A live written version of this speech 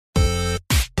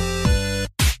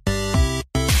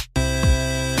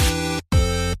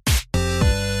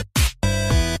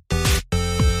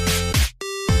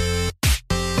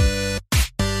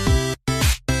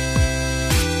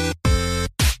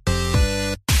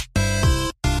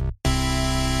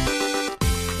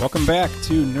Welcome back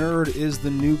to Nerd is the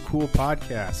New Cool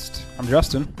podcast. I'm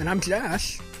Justin. And I'm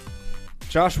Josh.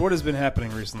 Josh, what has been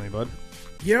happening recently, bud?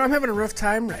 You know, I'm having a rough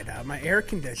time right now. My air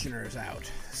conditioner is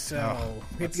out. So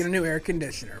we have to get a new air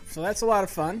conditioner. So that's a lot of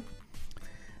fun.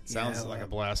 Sounds like a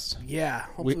blast. Yeah.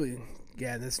 Hopefully.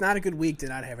 It's not a good week to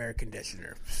not have air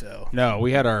conditioner. So No,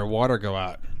 we had our water go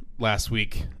out last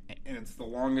week, and it's the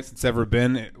longest it's ever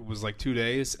been. It was like 2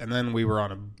 days, and then we were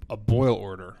on a boil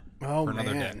order. Oh, for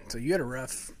another man. day. So you had a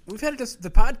rough... We've had the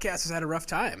podcast has had a rough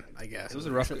time, I guess. It was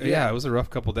a rough, it was a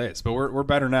rough couple days, but we're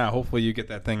better now. Hopefully, you get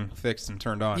that thing fixed and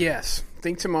turned on. Yes.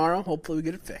 Think tomorrow. Hopefully, we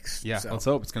get it fixed. Yeah. So, Let's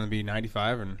hope it's going to be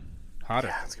 95 and hotter.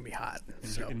 yeah, it's going to be hot.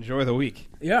 So. Enjoy the week.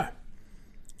 Yeah.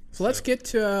 So let's get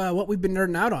to what we've been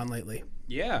nerding out on lately.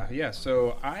 Yeah.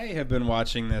 So I have been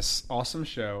watching this awesome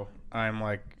show. I'm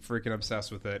like freaking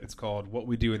obsessed with it. It's called What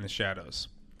We Do in the Shadows.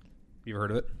 You ever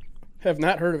heard of it? Have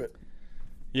not heard of it.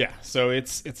 Yeah, so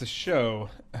it's a show.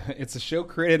 It's a show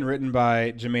created and written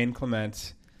by Jermaine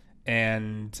Clement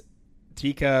and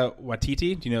Taika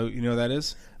Waititi. Do you know who that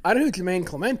is? I know who Jermaine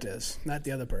Clement is, not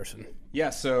the other person.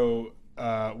 Yeah, so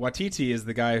Waititi is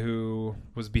the guy who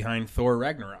was behind Thor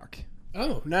Ragnarok.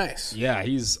 Oh, nice. Yeah,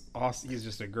 he's awesome. He's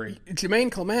just a great...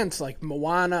 Jermaine Clement's like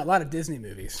Moana, a lot of Disney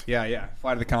movies. Yeah.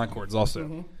 Flight of the Conchords also.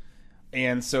 Mm-hmm.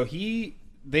 And so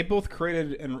they both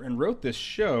created and wrote this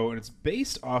show, and it's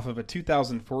based off of a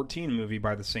 2014 movie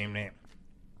by the same name.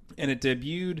 And it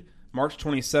debuted March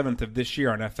 27th of this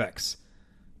year on FX.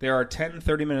 There are 10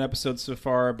 30-minute episodes so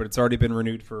far, but it's already been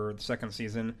renewed for the second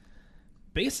season.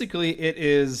 Basically, it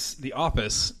is The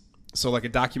Office. So like a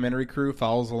documentary crew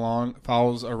follows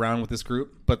around with this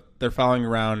group, but they're following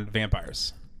around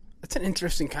vampires. That's an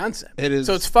interesting concept. It is.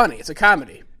 So it's funny. It's a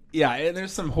comedy. Yeah, and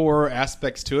there's some horror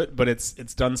aspects to it, but it's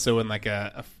done so in like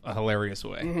a hilarious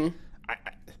way. Mm-hmm.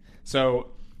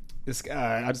 So this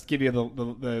I'll just give you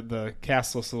the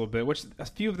cast list a little bit, which a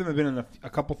few of them have been in a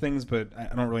couple things, but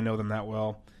I don't really know them that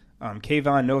well.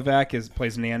 Kayvon Novak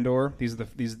plays Nandor.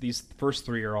 These first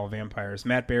three are all vampires.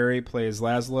 Matt Berry plays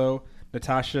Laszlo.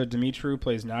 Natasha Dimitru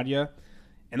plays Nadia,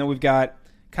 and then we've got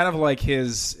kind of like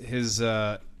his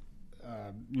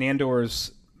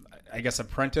Nandor's, I guess,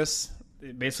 apprentice.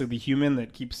 Basically the human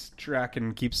that keeps track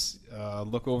and keeps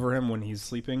look over him when he's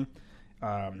sleeping.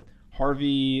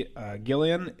 Harvey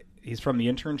Gillian, he's from The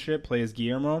Internship, plays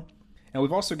Guillermo. And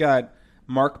we've also got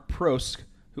Mark Prosk,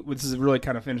 this is a really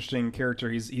kind of interesting character.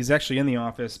 He's actually in The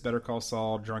Office, Better Call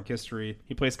Saul, Drunk History.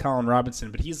 He plays Colin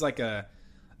Robinson, but he's like a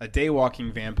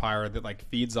day-walking vampire that like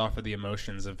feeds off of the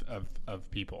emotions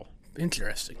of people.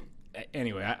 Interesting.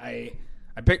 Anyway, I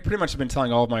pretty much have been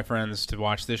telling all of my friends to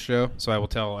watch this show, so I will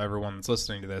tell everyone that's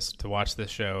listening to this to watch this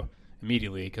show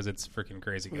immediately because it's freaking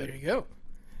crazy good. Well, there you go.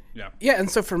 Yeah. Yeah, and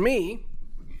so for me,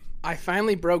 I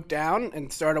finally broke down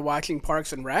and started watching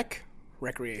Parks and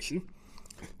Recreation.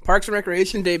 Parks and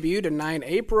Recreation debuted in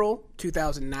April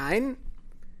 2009.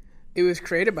 It was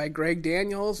created by Greg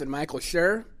Daniels and Michael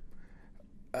Schur.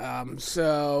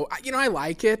 So, I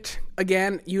like it.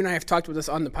 Again, you and I have talked about this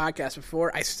on the podcast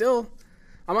before.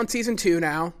 I'm on season 2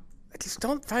 now. I just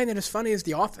don't find it as funny as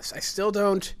The Office. I still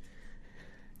don't.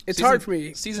 It's hard for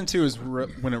me. Season 2 is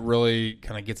when it really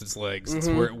kind of gets its legs. It's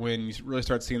when you really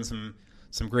start seeing some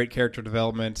great character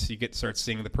development. You start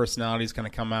seeing the personalities kind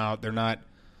of come out. They're not.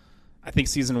 I think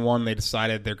season 1 they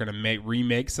decided they're going to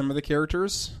remake some of the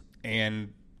characters,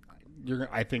 and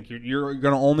I think you're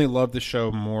going to only love the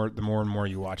show more the more and more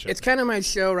you watch it. It's kind of my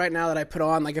show right now that I put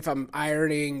on, like if I'm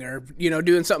ironing or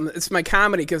doing something. It's my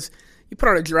comedy because you put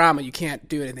on a drama, you can't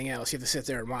do anything else. You have to sit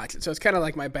there and watch it. So it's kind of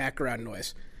like my background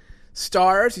noise.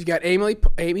 Stars, you got Amy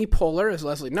Poehler as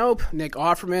Leslie Knope, Nick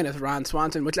Offerman as Ron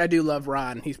Swanson, which I do love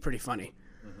Ron. He's pretty funny.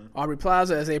 Mm-hmm. Aubrey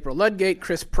Plaza as April Ludgate,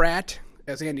 Chris Pratt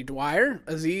as Andy Dwyer,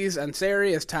 Aziz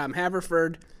Ansari as Tom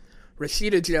Haverford,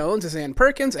 Rashida Jones as Ann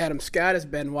Perkins, Adam Scott as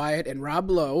Ben Wyatt, and Rob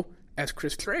Lowe as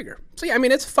Chris Traeger. So yeah,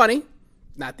 it's funny.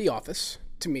 Not The Office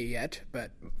to me yet,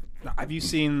 but have you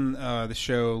seen the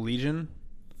show Legion?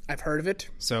 I've heard of it.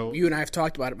 So you and I have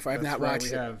talked about it before. I've not watched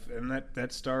it. We have, and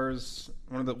that stars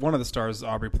one of the stars is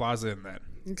Aubrey Plaza in that.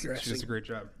 Interesting. She does a great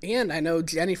job. And I know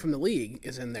Jenny from The League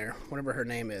is in there, whatever her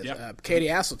name is. Yep. Katie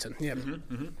Aselton. Yeah.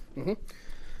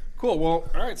 Cool. Well,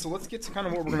 all right. So let's get to kind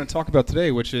of what we're going to talk about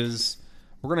today, which is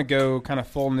we're going to go kind of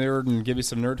full nerd and give you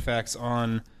some nerd facts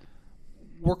on.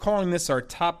 We're calling this our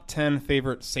top 10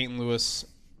 favorite St. Louis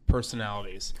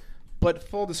personalities. But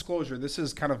full disclosure, this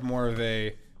is kind of more of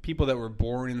a people that were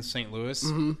born in St. Louis,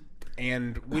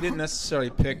 and we didn't necessarily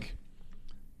pick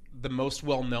the most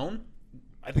well known.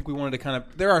 I think we wanted to kind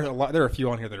of there are a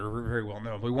few on here that are very well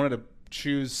known. But we wanted to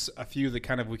choose a few that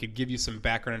kind of we could give you some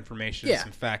background information,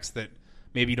 some facts that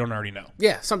maybe you don't already know.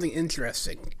 Yeah, something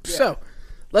interesting. Yeah. So,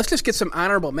 let's just get some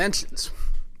honorable mentions.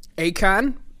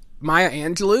 Akon, Maya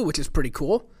Angelou, which is pretty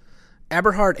cool.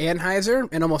 Eberhard Anheuser,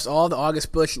 and almost all the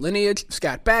August Busch lineage.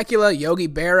 Scott Bakula, Yogi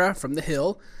Berra from The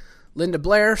Hill. Linda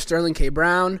Blair, Sterling K.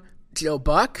 Brown, Joe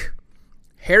Buck,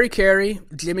 Harry Carey,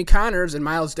 Jimmy Connors, and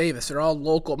Miles Davis. They're all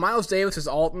local. Miles Davis is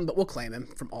Alton, but we'll claim him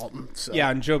from Alton. So. Yeah,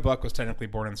 and Joe Buck was technically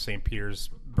born in St.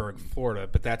 Petersburg, Florida,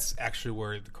 but that's actually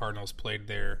where the Cardinals played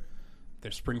their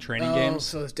spring training games.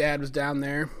 So his dad was down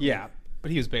there. Yeah,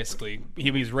 but he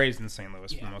was raised in St.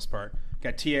 Louis for the most part.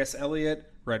 Got T.S.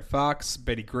 Eliot, Red Fox,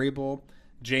 Betty Grable,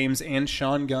 James and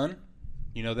Sean Gunn.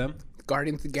 You know them?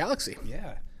 Guardians of the Galaxy.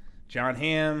 Yeah. John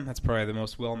Hamm, that's probably the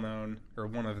most well-known, or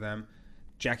one of them.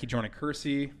 Jackie Joyner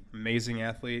Kersee, amazing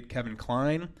athlete. Kevin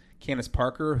Kline, Candace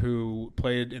Parker, who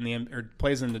plays in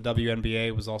the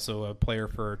WNBA, was also a player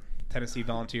for Tennessee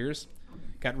Volunteers.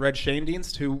 Got Red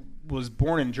Schoendienst, who was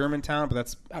born in Germantown, but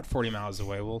that's about 40 miles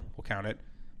away. We'll count it.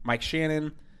 Mike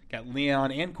Shannon. Got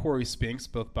Leon and Corey Spinks,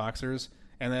 both boxers.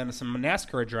 And then some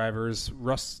NASCAR drivers,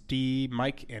 Rusty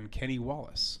Mike and Kenny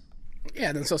Wallace.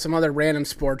 Yeah, then so some other random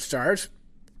sports stars.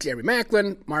 Jerry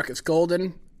Macklin, Marcus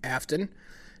Golden, Afton,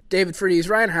 David Freese,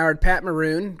 Ryan Howard, Pat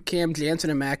Maroon, Cam Jansen,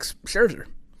 and Max Scherzer.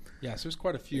 Yeah, so there's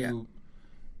quite a few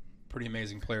pretty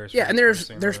amazing players. Yeah, and there's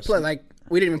like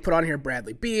we didn't even put on here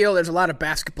Bradley Beal. There's a lot of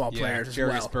basketball players as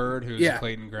Jerry well. Spurd, who's a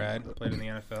Clayton grad, played in the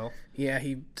NFL. Yeah,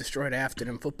 he destroyed Afton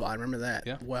in football. I remember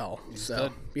that well.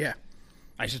 So, yeah.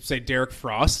 I should say Derek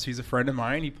Frost. He's a friend of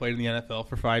mine. He played in the NFL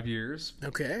for 5 years.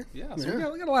 Okay. Yeah, so we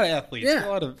got a lot of athletes. Yeah. A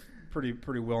lot of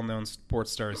pretty well-known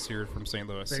sports stars here from St.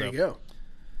 Louis. There you go.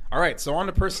 All right, so on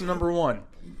to person number one.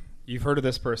 You've heard of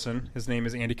this person. His name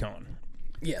is Andy Cohen.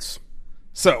 Yes.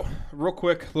 So, real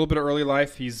quick, a little bit of early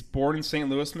life. He's born in St.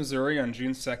 Louis, Missouri on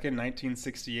June 2nd,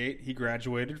 1968. He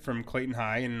graduated from Clayton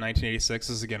High in 1986.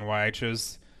 This is, again, why I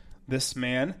chose this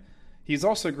man. He's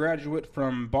also a graduate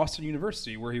from Boston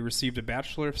University, where he received a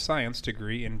Bachelor of Science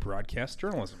degree in broadcast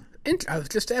journalism. And I was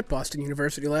just at Boston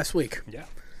University last week. Yeah.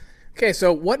 Okay,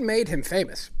 so what made him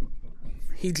famous?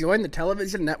 He joined the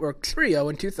television network Trio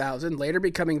in 2000, later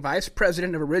becoming vice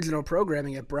president of original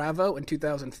programming at Bravo in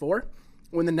 2004,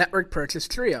 when the network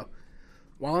purchased Trio.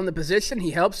 While in the position,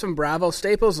 he helped some Bravo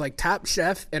staples like Top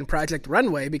Chef and Project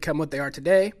Runway become what they are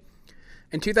today.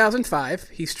 In 2005,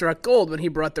 he struck gold when he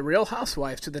brought The Real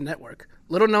Housewives to the network.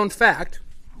 Little known fact,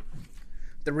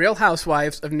 The Real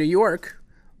Housewives of New York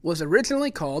was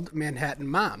originally called Manhattan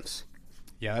Moms.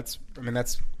 Yeah, that's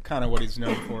kind of what he's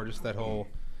known for, just that whole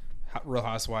Real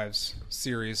Housewives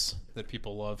series that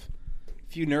people love.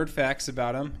 A few nerd facts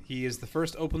about him. He is the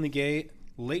first openly gay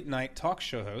late-night talk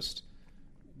show host,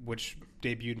 which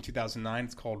debuted in 2009.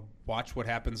 It's called Watch What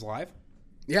Happens Live.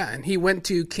 Yeah, and he went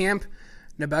to Camp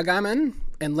Nebagaman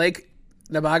and Lake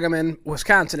Nebagaman,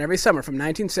 Wisconsin every summer from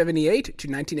 1978 to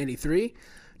 1983.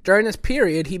 During this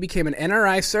period, he became an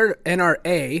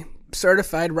NRA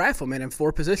certified rifleman in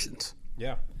 4 positions.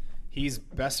 Yeah. He's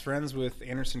best friends with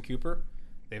Anderson Cooper.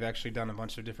 They've actually done a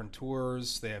bunch of different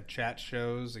tours. They have chat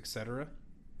shows, etc.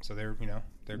 So they're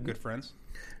good friends.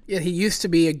 Yeah, he used to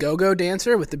be a go-go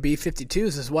dancer with the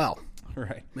B-52s as well.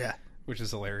 Right. Yeah. Which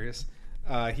is hilarious.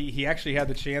 He actually had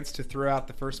the chance to throw out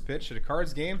the first pitch at a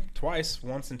Cards game twice,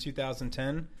 once in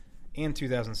 2010 and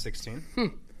 2016.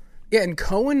 Yeah, and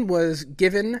Cohen was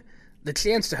given the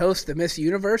chance to host the Miss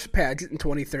Universe pageant in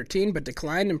 2013, but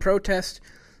declined in protest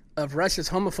of Russia's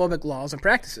homophobic laws and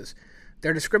practices.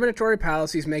 Their discriminatory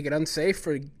policies make it unsafe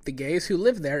for the gays who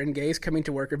live there and gays coming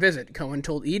to work or visit, Cohen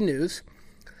told E! News.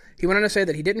 He went on to say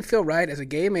that he didn't feel right as a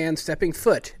gay man stepping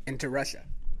foot into Russia.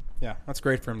 Yeah, that's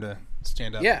great for him to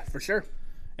stand up. Yeah, for sure.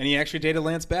 And he actually dated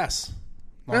Lance Bass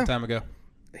a long time ago.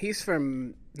 He's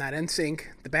from, not NSYNC,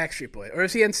 the Backstreet Boys. Or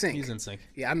is he NSYNC? He's NSYNC.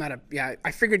 Yeah,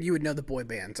 I figured you would know the boy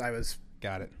bands. I was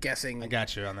guessing. I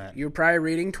got you on that. You were probably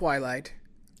reading Twilight,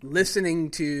 listening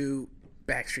to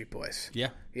Backstreet Boys. Yeah.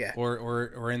 Yeah.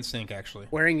 Or NSYNC, actually.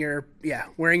 Wearing your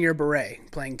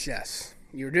beret, playing chess.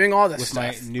 You were doing all this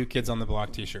stuff. With my New Kids on the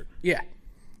Block t-shirt. Yeah.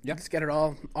 Yeah. Just got it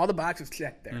all the boxes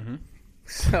checked there. Mm-hmm.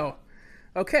 So,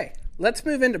 okay. Let's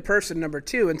move into person number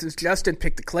 2. And since Justin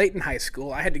picked the Clayton High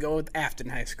School, I had to go with Afton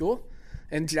High School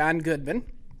and John Goodman.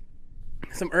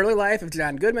 Some early life of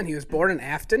John Goodman. He was born in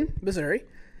Afton, Missouri.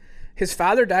 His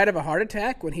father died of a heart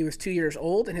attack when he was 2 years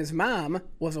old, and his mom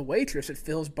was a waitress at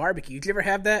Phil's Barbecue. Did you ever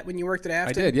have that when you worked at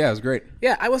Afton? I did, yeah. It was great.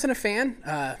 Yeah, I wasn't a fan.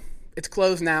 It's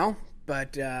closed now,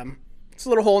 but it's a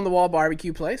little hole-in-the-wall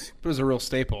barbecue place. It was a real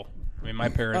staple. I mean, my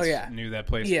parents knew that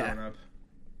place growing up.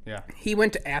 Yeah. He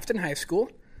went to Afton High School,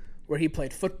 where he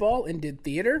played football and did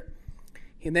theater.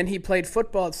 And then he played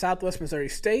football at Southwest Missouri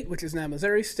State, which is now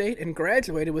Missouri State, and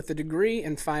graduated with a degree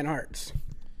in fine arts.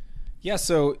 Yeah,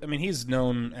 so, I mean, he's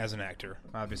known as an actor,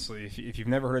 obviously. If you've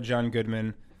never heard of John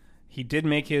Goodman, he did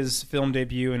make his film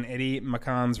debut in Eddie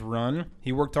McCann's Run.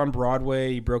 He worked on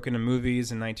Broadway. He broke into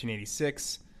movies in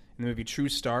 1986 in the movie True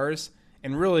Stars.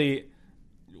 And really,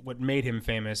 what made him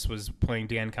famous was playing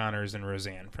Dan Connors in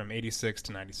Roseanne from 86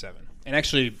 to 97. And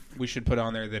actually, we should put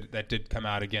on there that did come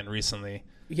out again recently.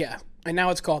 Yeah, and now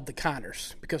it's called The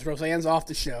Connors because Roseanne's off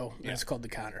the show, and it's called The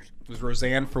Connors. It was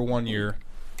Roseanne for 1 year.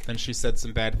 Then she said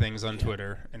some bad things on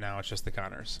Twitter, and now it's just The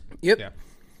Connors. Yep. Yeah.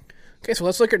 Okay, so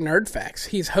let's look at nerd facts.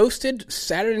 He's hosted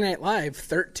Saturday Night Live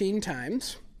 13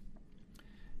 times.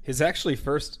 His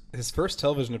first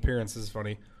television appearance is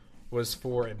funny, was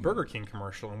for a Burger King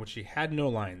commercial in which he had no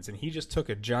lines, and he just took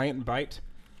a giant bite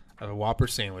of a Whopper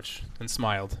sandwich and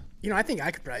smiled. You know, I think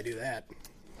I could probably do that.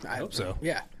 I hope so.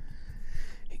 Yeah.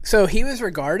 So he was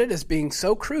regarded as being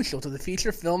so crucial to the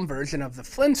feature film version of the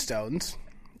Flintstones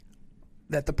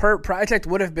that the project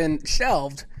would have been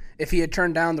shelved if he had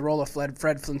turned down the role of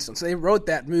Fred Flintstone. So they wrote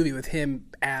that movie with him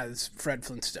as Fred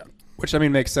Flintstone. Which, I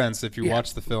mean, makes sense. If you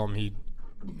watch the film,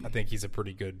 I think he's a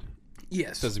pretty good...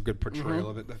 Yes. Does a good portrayal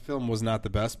of it. The film was not the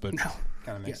best, but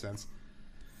kind of makes sense.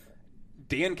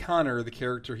 Dan Connor, the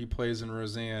character he plays in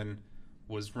Roseanne,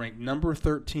 was ranked number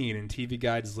 13 in TV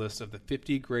Guide's list of the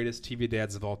 50 greatest TV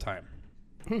dads of all time.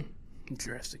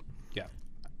 Interesting. Yeah.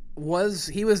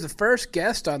 He was the first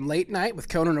guest on Late Night with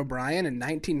Conan O'Brien in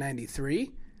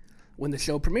 1993 when the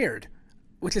show premiered,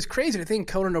 which is crazy to think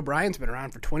Conan O'Brien's been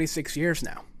around for 26 years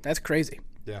now. That's crazy.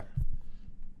 Yeah.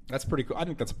 That's pretty cool. I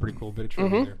think that's a pretty cool bit of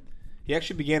trivia there. He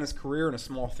actually began his career in a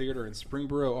small theater in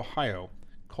Springboro, Ohio,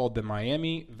 called the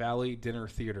Miami Valley Dinner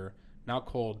Theater, now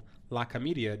called La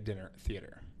Comedia Dinner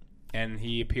Theater. And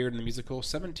he appeared in the musical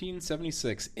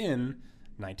 1776 in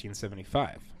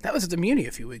 1975. That was at the Muni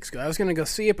a few weeks ago. I was going to go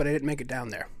see it, but I didn't make it down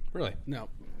there. Really? No.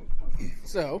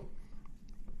 So,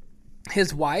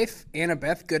 his wife,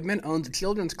 Annabeth Goodman, owns a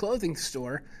children's clothing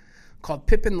store called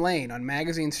Pippin Lane on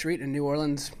Magazine Street in New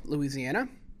Orleans, Louisiana.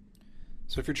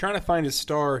 So if you're trying to find his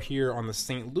star here on the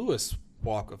St. Louis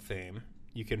Walk of Fame,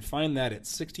 you can find that at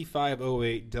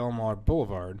 6508 Delmar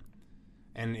Boulevard.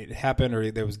 And it happened, or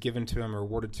that was given to him or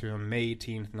awarded to him May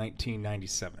 18th,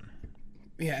 1997.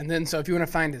 Yeah, and then so if you want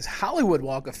to find his Hollywood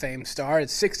Walk of Fame star,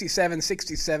 it's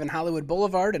 6767 Hollywood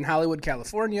Boulevard in Hollywood,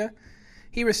 California.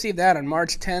 He received that on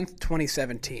March 10th,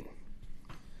 2017.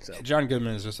 So John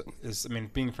Goodman is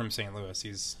being from St. Louis,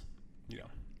 he's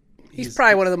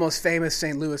probably one of the most famous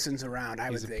St. Louisans around, I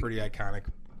would think. He's a pretty iconic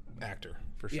actor,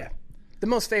 for sure. Yeah. The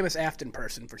most famous Afton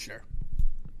person, for sure.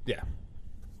 Yeah.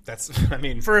 That's,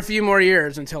 for a few more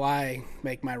years until I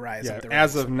make my rise up the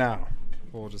ranks. As of now.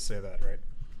 We'll just say that, right?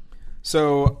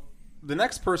 So, the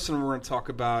next person we're going to talk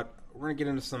about, we're going to get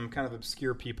into some kind of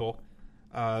obscure people.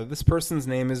 This person's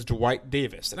name is Dwight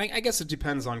Davis. And I guess it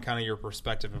depends on kind of your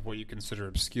perspective of what you consider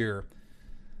obscure.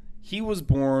 He was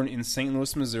born in St.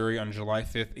 Louis, Missouri on July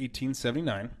 5th,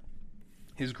 1879.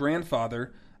 His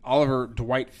grandfather, Oliver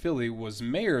Dwight Philly, was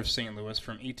mayor of St. Louis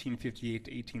from 1858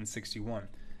 to 1861.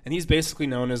 And he's basically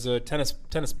known as a tennis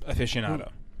aficionado.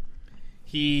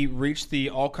 He reached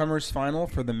the all-comers final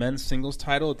for the men's singles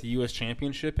title at the U.S.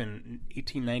 Championship in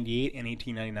 1898 and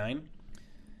 1899.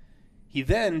 He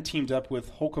then teamed up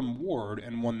with Holcomb Ward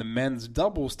and won the men's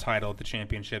doubles title at the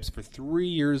championships for 3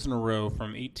 years in a row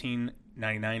from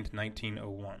 1899 to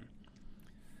 1901.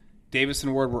 Davis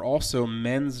and Ward were also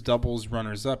men's doubles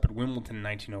runners-up at Wimbledon in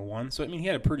 1901. So, he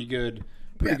had a pretty good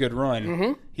run.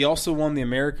 Mm-hmm. He also won the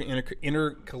American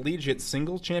Intercollegiate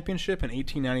Singles Championship in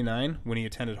 1899 when he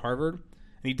attended Harvard.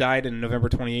 And he died on November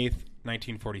 28th,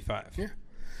 1945. Yeah.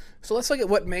 So let's look at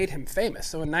what made him famous.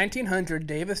 So in 1900,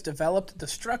 Davis developed the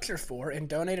structure for and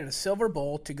donated a silver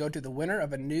bowl to go to the winner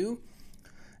of a new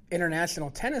international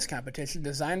tennis competition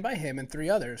designed by him and 3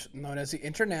 others, known as the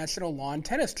International Lawn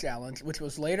Tennis Challenge, which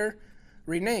was later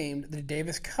renamed the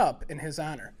Davis Cup in his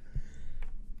honor.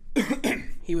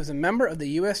 He was a member of the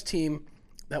U.S. team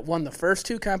that won the first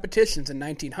 2 competitions in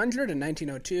 1900 and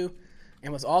 1902,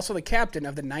 and was also the captain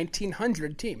of the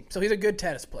 1900 team. So he's a good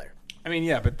tennis player.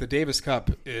 But the Davis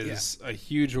Cup is a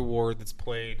huge award that's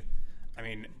played.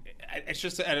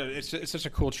 It's such a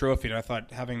cool trophy, and I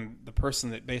thought having the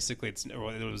person that basically it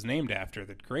was named after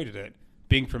that created it,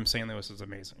 being from St. Louis, is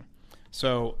amazing.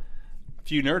 So, a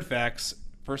few nerd facts.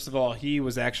 First of all, he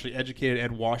was actually educated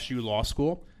at WashU Law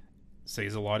School. So he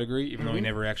has a law degree, even though he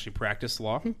never actually practiced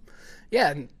law. Yeah,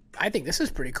 and I think this is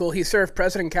pretty cool. He served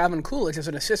President Calvin Coolidge as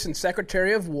an assistant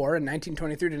secretary of war in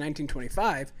 1923 to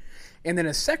 1925, and then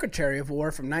as secretary of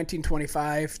war from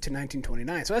 1925 to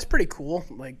 1929. So that's pretty cool.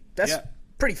 That's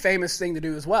pretty famous thing to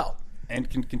do as well. And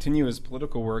can continue his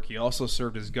political work. He also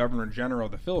served as Governor General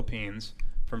of the Philippines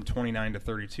from 29 to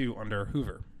 32 under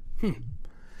Hoover. And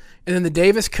then the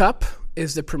Davis Cup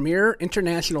is the premier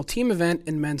international team event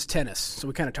in men's tennis. So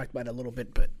we kind of talked about it a little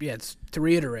bit, but yeah, it's to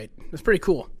reiterate, it's pretty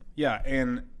cool. Yeah,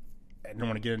 and I don't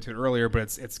want to get into it earlier,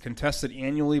 but it's contested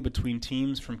annually between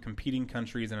teams from competing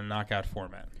countries in a knockout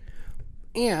format.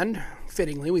 And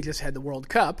fittingly, we just had the World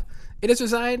Cup. It is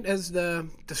designed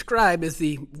described as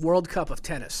the World Cup of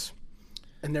tennis.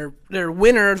 And their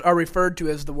winners are referred to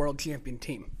as the world champion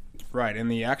team. Right,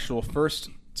 and the actual first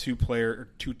two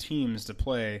teams to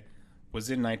play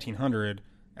was in 1900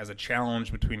 as a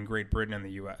challenge between Great Britain and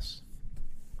the U.S.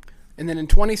 And then in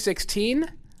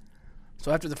 2016,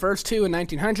 so after the first two in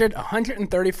 1900,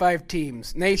 135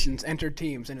 nations entered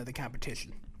teams into the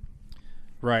competition.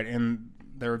 Right, and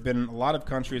there have been a lot of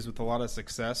countries with a lot of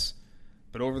success,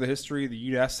 but over the history, the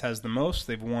U.S. has the most.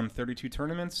 They've won 32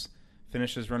 tournaments,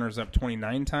 finished as runners-up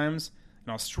 29 times,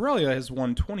 and Australia has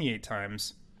won 28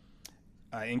 times,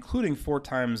 including 4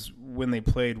 times when they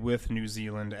played with New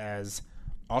Zealand as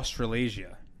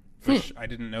Australasia, which I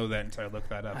didn't know that until I looked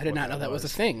that up. I did not know that was a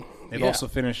thing. They've also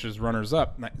finished as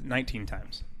runners-up 19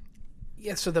 times.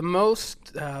 Yeah, so the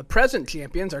most present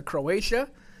champions are Croatia,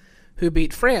 who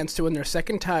beat France to win their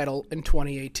second title in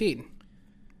 2018.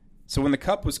 So when the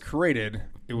cup was created,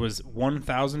 it was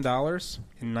 $1,000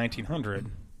 in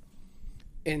 1900.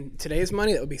 In today's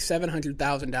money, that would be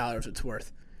 $700,000 it's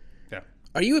worth. Yeah.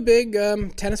 Are you a big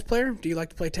tennis player? Do you like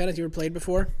to play tennis? You ever played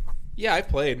before? Yeah, I've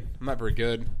played. I'm not very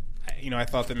good. I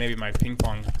thought that maybe my ping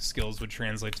pong skills would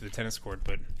translate to the tennis court,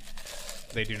 but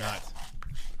they do not.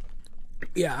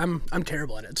 Yeah, I'm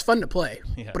terrible at it. It's fun to play,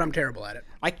 but I'm terrible at it.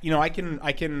 I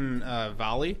can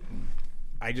volley.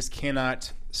 I just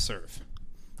cannot serve.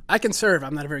 I can serve.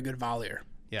 I'm not a very good volleyer.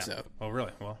 Yeah. So. Oh,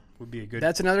 really? Well, would be a good.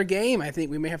 That's another game I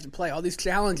think we may have to play. All these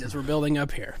challenges we're building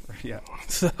up here. Yeah.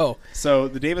 So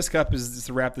the Davis Cup is, just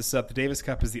to wrap this up, the Davis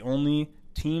Cup is the only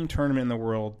team tournament in the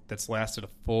world that's lasted a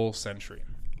full century.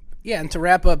 Yeah, and to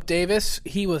wrap up Davis,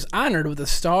 he was honored with a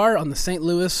star on the St.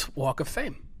 Louis Walk of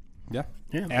Fame. Yeah.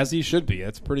 As he should be.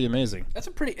 That's pretty amazing. That's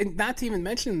and not to even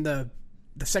mention the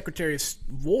Secretary of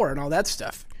War and all that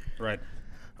stuff. Right.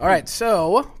 All right,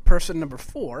 so person number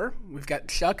 4, we've got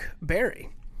Chuck Berry.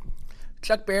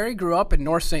 Chuck Berry grew up in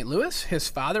North St. Louis. His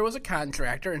father was a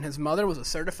contractor, and his mother was a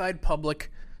certified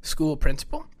public school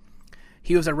principal.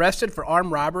 He was arrested for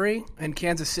armed robbery in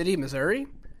Kansas City, Missouri.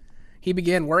 He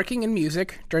began working in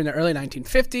music during the early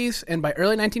 1950s, and by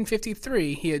early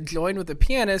 1953, he had joined with a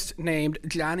pianist named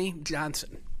Johnny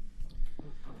Johnson.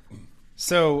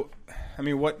 So,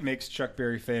 what makes Chuck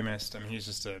Berry famous? He's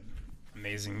just an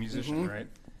amazing musician, right?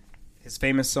 His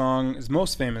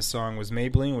most famous song was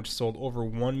Maybelline, which sold over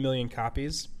 1 million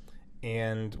copies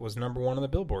and was number 1 on the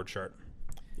Billboard chart.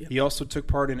 Yep. He also took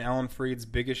part in Alan Freed's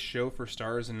Biggest Show for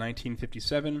Stars in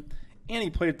 1957, and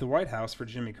he played at the White House for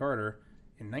Jimmy Carter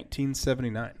in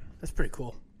 1979. That's pretty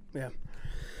cool. Yeah.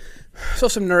 So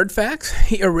some nerd facts.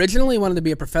 He originally wanted to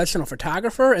be a professional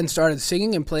photographer and started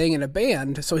singing and playing in a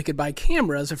band so he could buy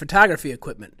cameras and photography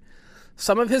equipment.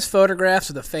 Some of his photographs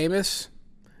of the famous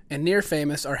and near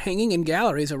famous are hanging in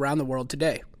galleries around the world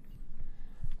today.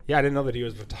 Yeah, I didn't know that he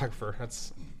was a photographer. I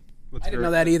didn't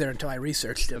know that either until I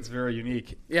researched him. That's very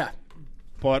unique. Yeah.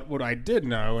 But what I did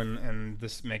know, and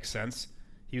this makes sense,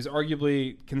 he was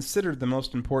arguably considered the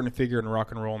most important figure in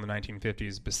rock and roll in the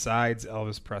 1950s besides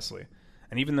Elvis Presley.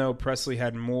 And even though Presley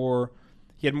had more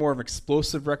of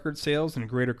explosive record sales and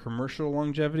greater commercial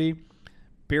longevity,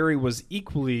 Berry was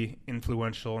equally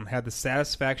influential and had the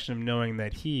satisfaction of knowing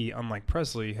that he, unlike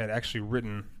Presley, had actually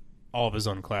written all of his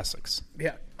own classics.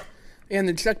 Yeah. And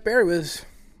then Chuck Berry was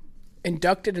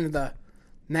inducted into the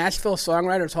Nashville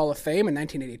Songwriters Hall of Fame in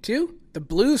 1982, the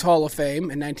Blues Hall of Fame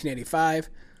in 1985,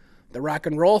 the Rock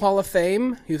and Roll Hall of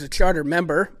Fame, he was a charter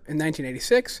member in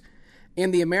 1986,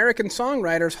 and the American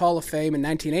Songwriters Hall of Fame in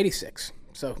 1986.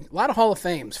 So a lot of Hall of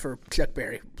Fames for Chuck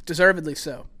Berry, deservedly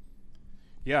so.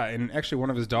 Yeah, and actually one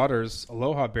of his daughters,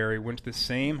 Aloha Berry, went to the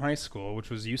same high school,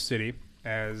 which was U City,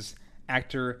 as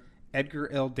actor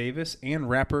Edgar L. Davis and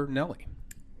rapper Nelly.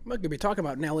 We're going to be talking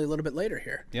about Nelly a little bit later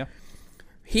here. Yeah.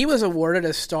 He was awarded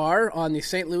a star on the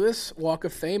St. Louis Walk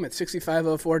of Fame at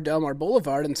 6504 Delmar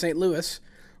Boulevard in St. Louis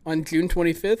on June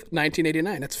 25th,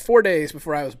 1989. That's 4 days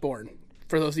before I was born,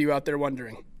 for those of you out there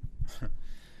wondering.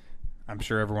 I'm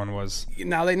sure everyone was.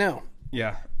 Now they know.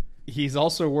 Yeah. He's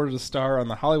also awarded a star on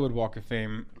the Hollywood Walk of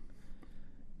Fame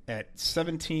at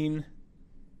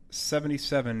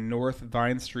 1777 North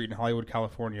Vine Street in Hollywood,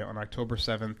 California on October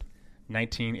 7th,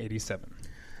 1987.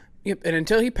 Yep, and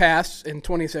until he passed in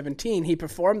 2017, he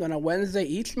performed on a Wednesday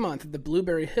each month at the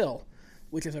Blueberry Hill,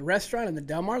 which is a restaurant in the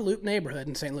Delmar Loop neighborhood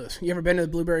in St. Louis. You ever been to the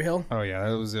Blueberry Hill? Oh yeah,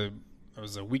 that was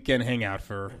a weekend hangout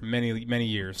for many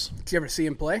years. Did you ever see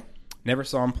him play? Never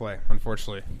saw him play,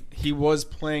 unfortunately. He was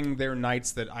playing their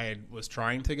nights that was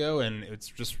trying to go, and it's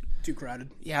just too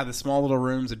crowded. Yeah, the small little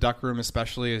rooms, the duck room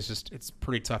especially, it's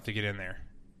pretty tough to get in there.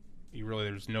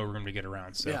 There's no room to get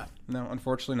around. So yeah. No,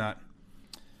 unfortunately not.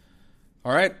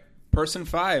 All right, person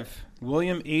 5,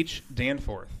 William H.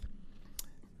 Danforth. I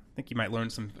think you might learn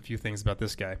a few things about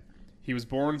this guy. He was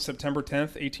born September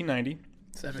 10th, 1890.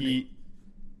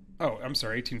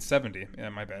 1870. Yeah,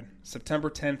 my bad.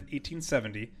 September 10th,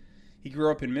 1870. He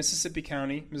grew up in Mississippi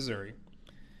County, Missouri.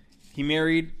 He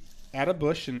married Ada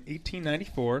Bush in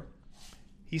 1894.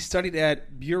 He studied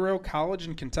at Bureau College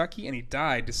in Kentucky, and he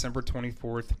died December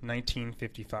 24th,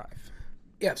 1955.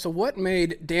 Yeah, so what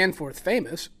made Danforth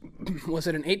famous was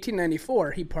that in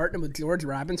 1894, he partnered with George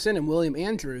Robinson and William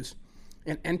Andrews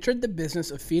and entered the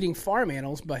business of feeding farm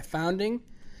animals by founding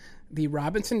the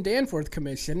Robinson-Danforth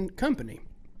Commission Company.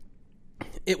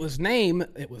 The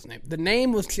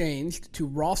name was changed to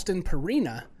Ralston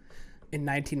Purina in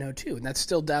 1902, and that's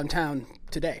still downtown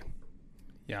today.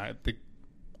 Yeah,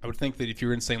 I would think that if you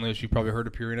were in St. Louis, you probably heard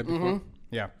of Purina before. Mm-hmm.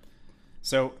 Yeah.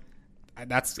 So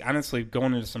that's honestly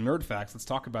going into some nerd facts. Let's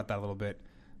talk about that a little bit.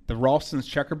 The Ralston's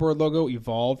checkerboard logo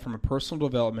evolved from a personal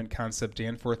development concept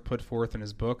Danforth put forth in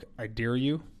his book, I Dare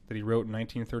You, that he wrote in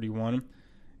 1931. And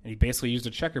he basically used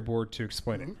a checkerboard to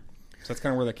explain it. So that's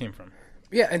kind of where that came from.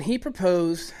 Yeah, and he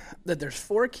proposed that there's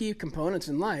 4 key components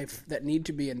in life that need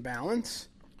to be in balance.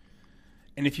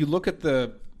 And if you look at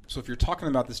so if you're talking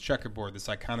about this checkerboard, this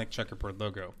iconic checkerboard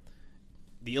logo,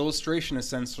 the illustration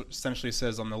essentially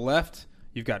says on the left,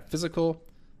 you've got physical,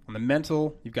 on the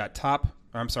mental, you've got on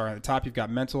the top you've got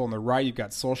mental, on the right you've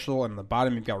got social, and on the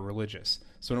bottom you've got religious.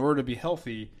 So in order to be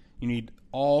healthy, you need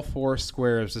all 4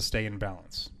 squares to stay in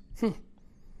balance.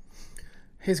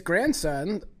 His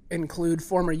grandson include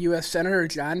former U.S. Senator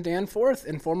John Danforth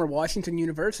and former Washington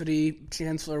University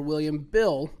Chancellor William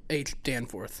Bill H.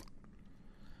 Danforth.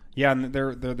 Yeah, and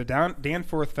the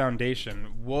Danforth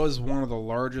Foundation was one of the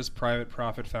largest private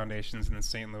profit foundations in the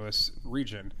St. Louis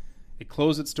region. It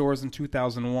closed its doors in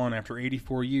 2001 after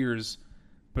 84 years,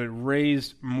 but it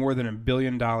raised more than $1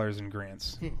 billion in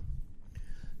grants.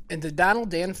 And the Donald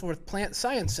Danforth Plant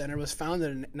Science Center was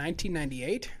founded in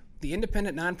 1998. The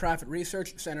independent nonprofit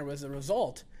research center was the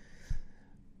result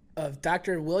of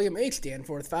Dr. William H.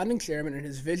 Danforth, founding chairman, and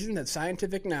his vision that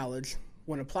scientific knowledge,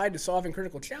 when applied to solving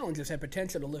critical challenges, had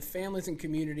potential to lift families and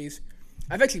communities.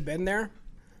 I've actually been there.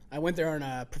 I went there on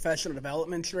a professional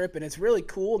development trip, and it's really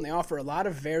cool, and they offer a lot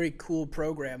of very cool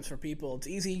programs for people.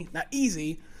 It's not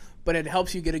easy, but it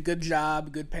helps you get a good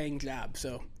job, good paying job.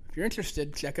 So if you're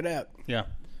interested, check it out. Yeah.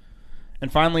 And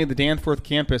finally, the Danforth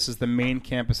campus is the main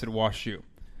campus at WashU.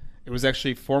 It was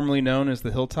actually formerly known as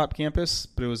the Hilltop campus,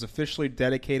 but it was officially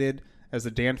dedicated as the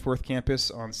Danforth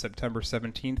campus on September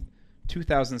 17th,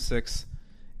 2006,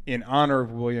 in honor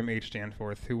of William H.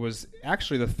 Danforth, who was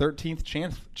actually the 13th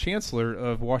chancellor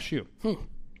of WashU.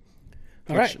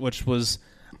 Which was,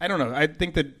 I don't know, I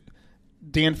think that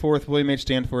William H.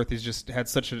 Danforth, has just had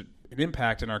such an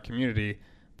impact in our community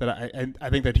that I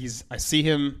think that I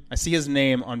see his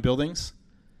name on buildings,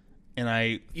 and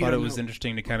I thought it was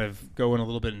interesting to kind of go in a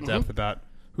little bit in depth about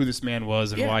who this man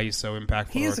was and why he's so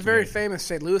impactful. He is a very famous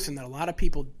St. Louisan that a lot of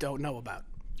people don't know about.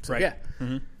 So, right. Yeah.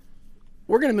 Mm-hmm.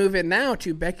 We're going to move in now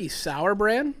to Becky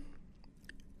Sauerbrand,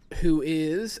 who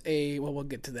is we'll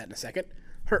get to that in a second.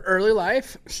 Her early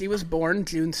life, she was born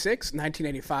June 6,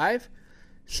 1985.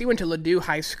 She went to Ladue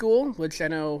High School, which I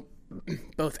know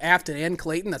both Afton and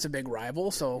Clayton, that's a big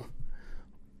rival,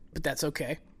 but that's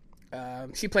okay.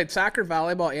 She played soccer,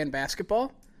 volleyball, and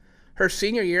basketball. Her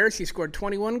senior year, she scored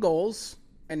 21 goals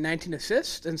and 19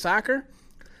 assists in soccer,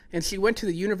 and she went to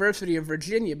the University of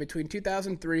Virginia between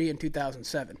 2003 and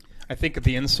 2007. I think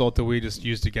the insult that we just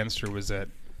used against her was that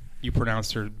you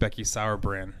pronounced her Becky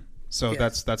Sauerbrand. So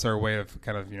that's our way of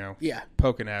kind of,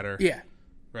 poking at her. Yeah.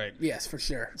 Right. Yes, for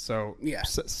sure. So, yeah.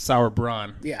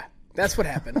 Sauerbrand. Yeah, that's what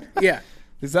happened. Yeah.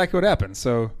 Exactly what happened.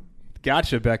 So,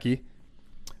 gotcha, Becky.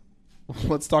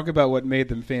 Let's talk about what made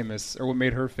them famous, or what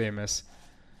made her famous.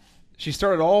 She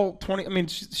started all 20. I mean,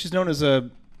 she's known as a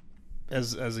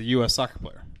U.S. soccer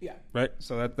player. Yeah. Right.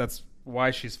 So that's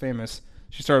why she's famous.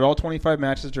 She started all 25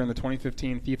 matches during the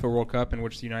 2015 FIFA World Cup, in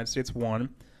which the United States won.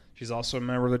 She's also a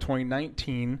member of the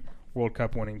 2019 World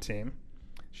Cup winning team.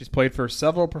 She's played for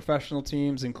several professional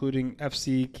teams, including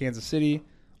FC Kansas City.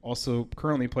 Also,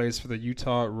 currently plays for the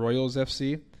Utah Royals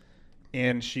FC,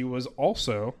 and she was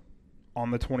also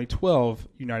on the 2012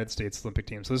 United States Olympic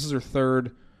team. So this is her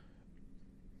third.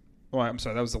 Oh, I'm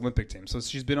sorry, that was the Olympic team. So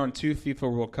she's been on 2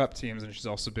 FIFA World Cup teams, and she's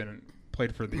also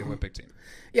played for the Olympic team.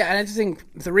 Yeah, and I just think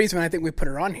the reason I think we put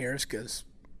her on here is because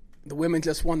the women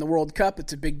just won the World Cup.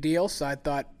 It's a big deal, so I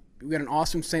thought we got an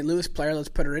awesome St. Louis player. Let's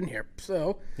put her in here.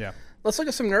 So yeah, let's look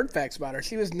at some nerd facts about her.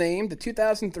 She was named the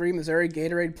 2003 Missouri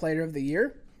Gatorade Player of the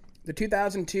Year, the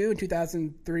 2002 and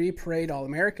 2003 Parade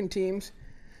All-American teams.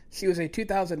 She was a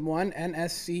 2001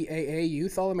 NSCAA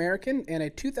Youth All-American and a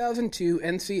 2002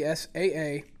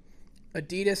 NCSAA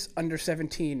Adidas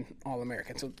Under-17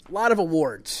 All-American. So a lot of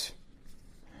awards.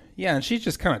 Yeah, and she's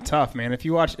just kind of tough, man. If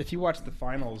you watch the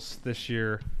finals this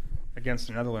year against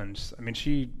the Netherlands, I mean,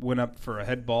 she went up for a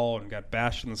head ball and got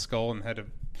bashed in the skull and had to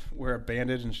wear a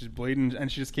bandage, and she's bleeding,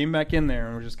 and she just came back in there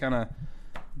and was just kind of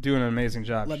doing an amazing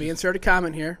job. Let me insert a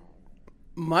comment here.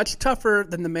 Much tougher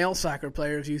than the male soccer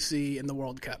players you see in the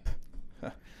World Cup.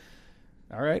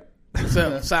 All right.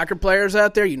 So, soccer players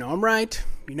out there, you know I'm right.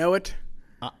 You know it.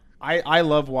 I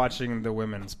love watching the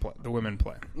women play.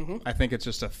 Mm-hmm. I think it's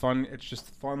just fun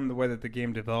the way that the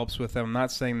game develops with them. I'm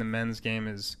not saying the men's game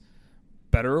is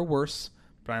better or worse,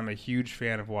 but I'm a huge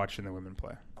fan of watching the women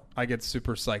play. I get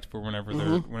super psyched for whenever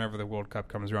the World Cup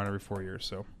comes around every 4 years.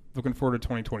 So looking forward to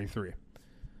 2023.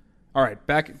 All right,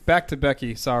 back to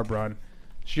Becky Sauerbrunn.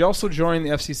 She also joined the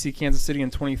FCC Kansas City in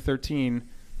 2013,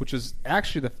 which was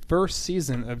actually the first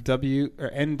season of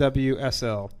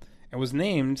NWSL, and was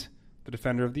named the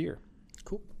Defender of the Year.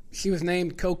 Cool. She was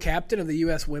named co-captain of the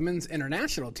U.S. Women's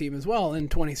International Team as well in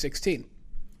 2016.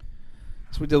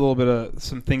 So we did a little bit of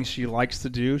some things she likes to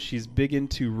do. She's big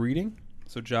into reading,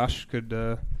 so Josh could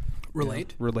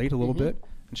relate a little bit.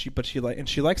 And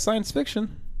she likes science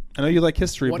fiction. I know you like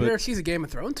history. Wonder but if she's a Game of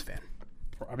Thrones fan.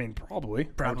 I mean, probably.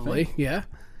 Yeah.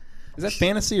 Is that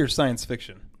fantasy or science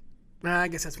fiction? I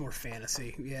guess that's more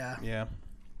fantasy. Yeah. Yeah.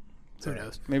 Who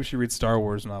knows? Maybe she reads Star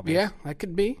Wars novels. Yeah, that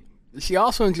could be. She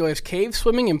also enjoys cave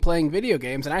swimming and playing video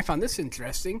games, and I found this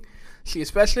interesting. She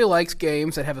especially likes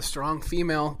games that have a strong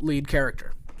female lead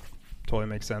character. Totally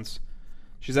makes sense.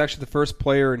 She's actually the first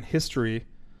player in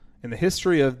the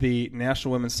history of the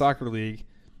National Women's Soccer League,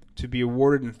 to be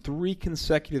awarded in 3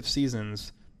 consecutive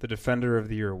seasons the Defender of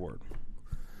the Year award.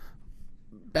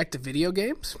 Back to video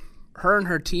games. Her and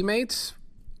her teammates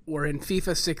were in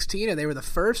FIFA 16, and they were the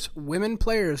first women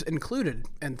players included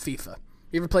in FIFA.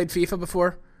 You ever played FIFA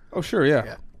before? Oh, sure,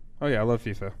 yeah. Oh, yeah, I love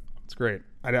FIFA. It's great.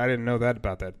 I didn't know that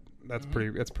about that. That's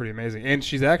pretty amazing. And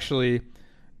she's actually,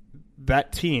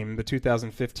 that team, the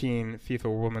 2015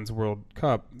 FIFA Women's World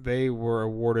Cup, they were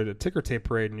awarded a ticker tape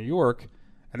parade in New York,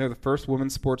 and they're the first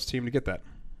women's sports team to get that.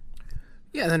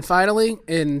 Yeah, and then finally,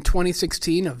 in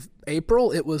 2016 of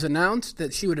April, it was announced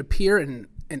that she would appear in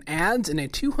ads in a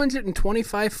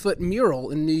 225-foot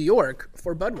mural in New York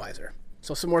for Budweiser.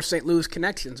 So some more St. Louis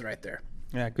connections right there.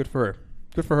 Yeah, good for her.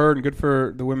 Good for her and good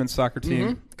for the women's soccer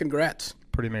team. Mm-hmm. Congrats.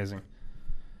 Pretty amazing.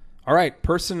 All right,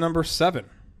 person number 7.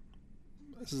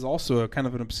 This is also a kind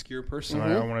of an obscure person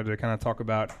I wanted to kind of talk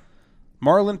about.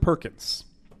 Marlon Perkins.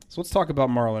 So let's talk about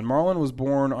Marlon. Marlon was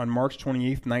born on March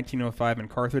 28th, 1905 in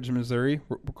Carthage, Missouri.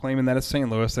 We're claiming that as St.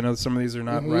 Louis. I know some of these are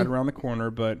not right around the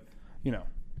corner, but, you know.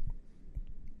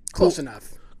 Close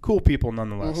enough. Cool people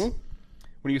nonetheless.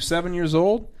 When he was 7 years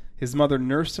old, his mother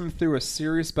nursed him through a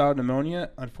serious bout of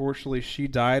pneumonia. Unfortunately, she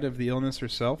died of the illness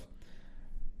herself.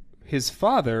 His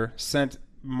father sent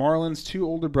Marlon's 2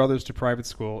 older brothers to private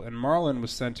school, and Marlon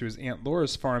was sent to his Aunt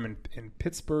Laura's farm in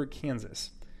Pittsburgh,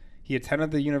 Kansas. He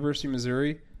attended the University of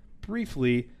Missouri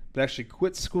briefly, but actually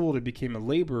quit school to become a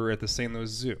laborer at the St.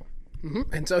 Louis Zoo.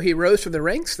 And so he rose through the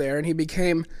ranks there, and he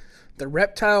became the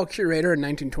reptile curator in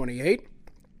 1928.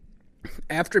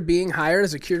 After being hired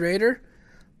as a curator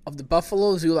of the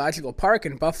Buffalo Zoological Park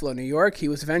in Buffalo, New York, he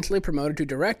was eventually promoted to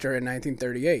director in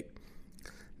 1938.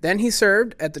 Then he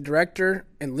served as the director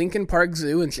in Lincoln Park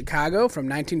Zoo in Chicago from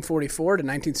 1944 to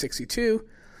 1962,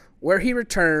 where he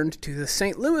returned to the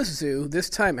St. Louis Zoo, this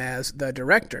time as the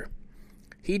director.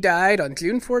 He died on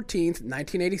June 14th,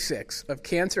 1986, of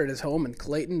cancer at his home in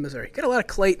Clayton, Missouri. Got a lot of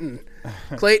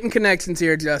Clayton connections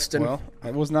here, Justin. Well,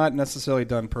 it was not necessarily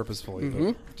done purposefully,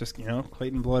 but just,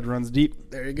 Clayton blood runs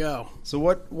deep. There you go. So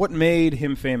what made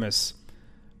him famous?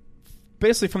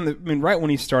 Basically right when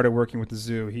he started working with the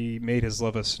zoo, he made his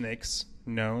love of snakes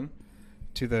known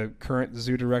to the current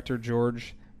zoo director,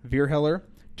 George Vierheller.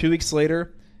 2 weeks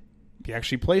later, he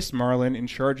actually placed Marlon in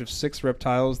charge of 6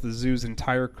 reptiles, the zoo's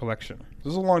entire collection. This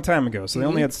was a long time ago, so they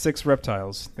only had 6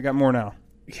 reptiles. They got more now.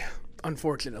 Yeah,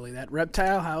 unfortunately. That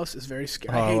reptile house is very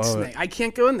scary. Oh, I hate snakes. I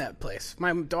can't go in that place.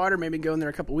 My daughter made me go in there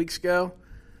a couple weeks ago.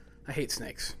 I hate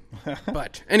snakes.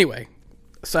 But anyway,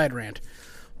 side rant.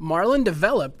 Marlin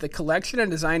developed the collection and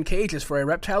designed cages for a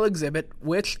reptile exhibit,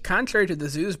 which, contrary to the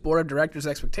zoo's board of directors'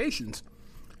 expectations,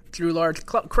 drew large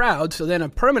crowds, so then a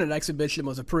permanent exhibition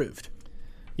was approved.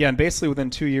 Yeah, and basically within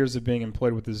 2 years of being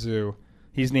employed with the zoo,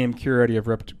 he's named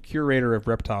curator of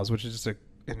reptiles, which is just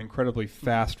an incredibly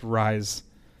fast rise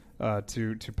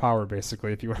to power,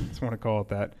 basically, if you want to call it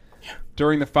that. Yeah.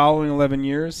 During the following 11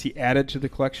 years, he added to the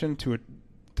collection to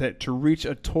reach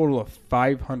a total of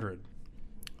 500.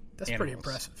 That's animals. pretty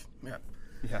impressive. Yeah.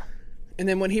 Yeah. And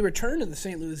then when he returned to the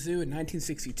St. Louis Zoo in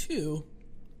 1962,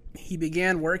 he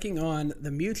began working on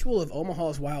The Mutual of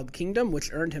Omaha's Wild Kingdom,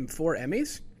 which earned him 4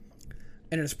 Emmys.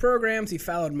 And in his programs, he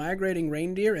followed migrating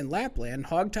reindeer in Lapland,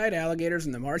 hog-tied alligators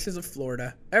in the marshes of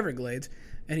Florida, Everglades,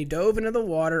 and he dove into the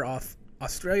water off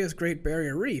Australia's Great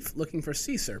Barrier Reef looking for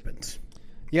sea serpents.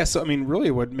 Yeah, so, I mean,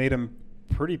 really what made him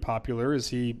pretty popular is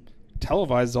he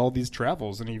televised all these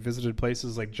travels, and he visited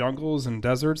places like jungles and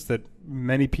deserts that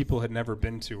many people had never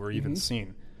been to or even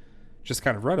seen, just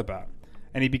kind of read about.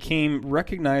 And he became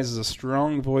recognized as a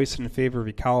strong voice in favor of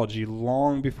ecology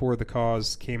long before the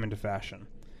cause came into fashion.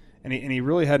 And he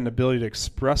really had an ability to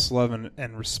express love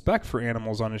and respect for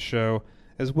animals on his show,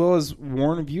 as well as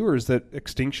warn viewers that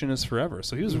extinction is forever.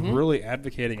 So he was really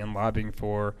advocating and lobbying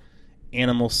for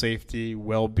animal safety,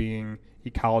 well-being,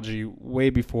 ecology,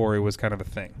 way before it was kind of a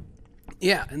thing.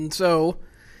 Yeah, and so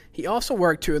he also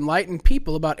worked to enlighten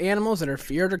people about animals that are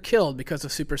feared or killed because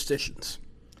of superstitions.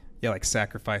 Yeah, like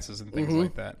sacrifices and things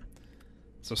like that.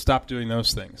 So stop doing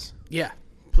those things. Yeah,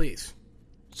 please.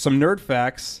 Some nerd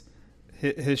facts.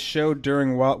 His show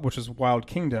which was Wild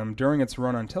Kingdom, during its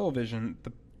run on television,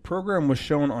 the program was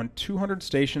shown on 200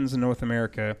 stations in North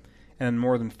America and in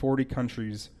more than 40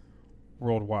 countries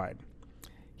worldwide.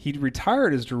 He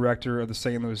retired as director of the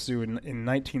St. Louis Zoo in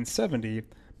 1970,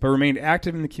 but remained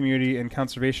active in the community and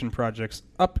conservation projects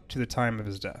up to the time of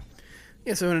his death.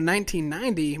 Yeah, so in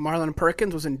 1990, Marlin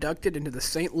Perkins was inducted into the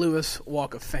St. Louis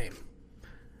Walk of Fame.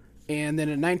 And then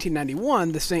in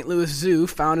 1991, the St. Louis Zoo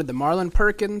founded the Marlin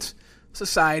Perkins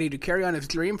Society to carry on his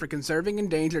dream for conserving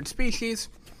endangered species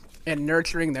and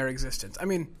nurturing their existence. I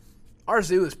mean, our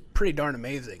zoo is pretty darn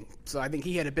amazing, so I think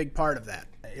he had a big part of that.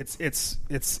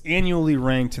 It's annually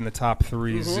ranked in the top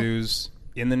 3 zoos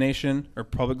in the nation, or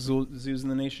public zoos in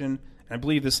the nation. And I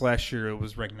believe this last year it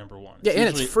was ranked number 1. Yeah, and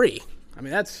it's free. I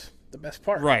mean, that's the best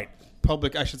part. Right.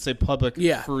 Public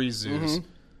free zoos.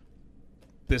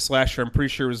 This last year, I'm pretty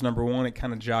sure it was number 1. It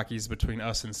kind of jockeys between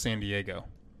us and San Diego.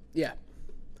 Yeah.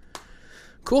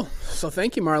 Cool. So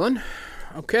thank you, Marlin.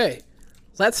 Okay.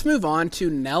 Let's move on to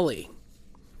Nellie.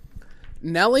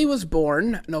 Nellie was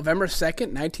born November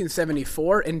 2nd,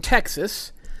 1974 in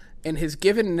Texas, and his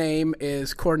given name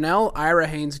is Cornell Ira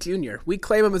Haynes Jr. We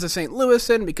claim him as a St.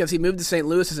 Louisan because he moved to St.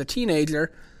 Louis as a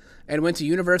teenager and went to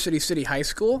University City High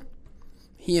School.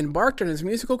 He embarked on his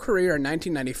musical career in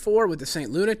 1994 with the St.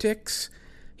 Lunatics.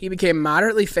 He became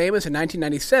moderately famous in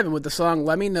 1997 with the song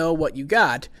Let Me Know What You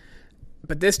Got,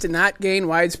 but this did not gain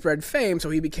widespread fame,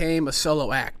 so he became a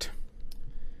solo act.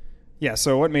 Yeah,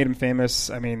 so what made him famous?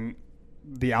 I mean,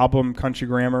 the album Country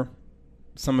Grammar,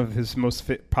 some of his most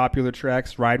popular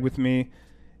tracks, Ride With Me.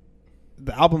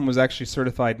 The album was actually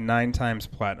certified 9 times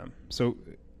platinum. So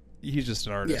he's just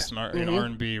an artist, an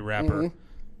R&B rapper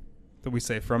that we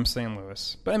say from St.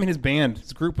 Louis. But I mean,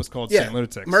 his group was called St.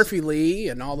 Lunatics. Murphy Lee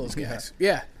and all those guys.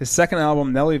 Yeah. His second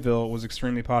album, Nellieville, was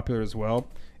extremely popular as well.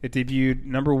 It debuted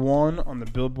number 1 on the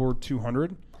Billboard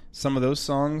 200. Some of those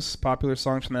songs, popular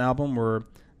songs from the album, were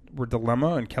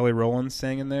Dilemma, and Kelly Rowland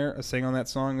sang on that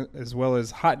song, as well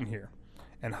as Hot in Here.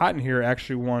 And Hot in Here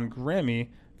actually won Grammy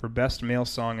for Best Male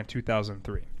Song in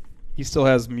 2003. He still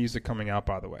has music coming out,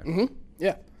 by the way.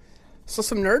 Yeah. So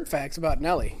some nerd facts about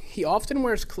Nelly. He often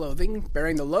wears clothing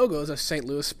bearing the logos of St.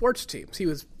 Louis sports teams. He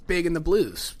was big in the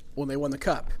Blues when they won the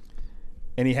Cup.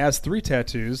 And he has 3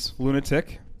 tattoos: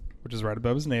 Lunatic, which is right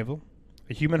above his navel,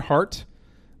 a human heart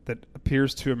that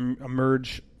appears to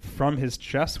emerge from his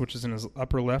chest, which is in his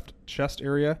upper left chest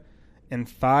area, and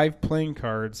 5 playing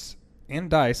cards and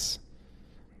dice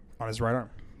on his right arm.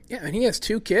 Yeah, and he has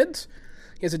 2 kids.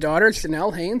 He has a daughter,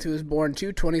 Chanel Haynes, who was born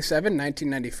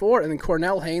 2/27/1994, and then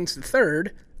Cornell Haynes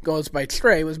III, goes by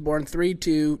Trey, was born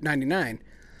 3/2/99.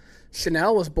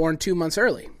 Chanel was born 2 months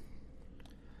early.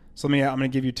 So I'm going to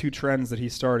give you 2 trends that he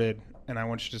started, and I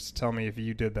want you just to tell me if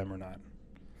you did them or not.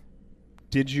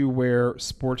 Did you wear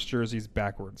sports jerseys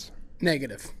backwards?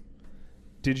 Negative.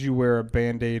 Did you wear a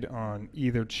Band-Aid on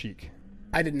either cheek?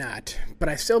 I did not, but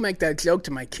I still make that joke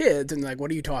to my kids, and they're like, what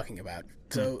are you talking about?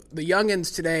 So the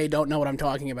youngins today don't know what I'm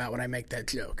talking about when I make that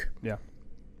joke. Yeah.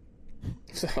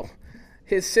 So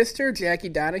his sister, Jackie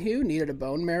Donahue, needed a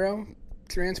bone marrow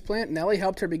transplant, Nellie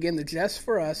helped her begin the Just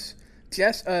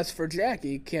Us for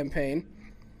Jackie campaign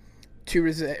to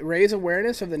raise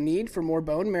awareness of the need for more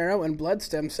bone marrow and blood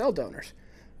stem cell donors.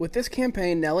 With this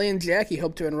campaign, Nellie and Jackie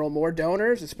hope to enroll more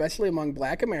donors, especially among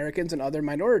Black Americans and other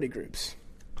minority groups.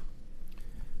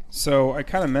 So I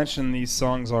kind of mentioned these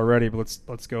songs already, but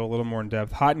let's go a little more in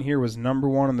depth. Hot in Here was number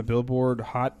 1 on the Billboard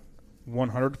Hot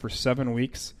 100 for 7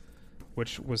 weeks,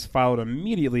 which was followed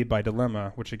immediately by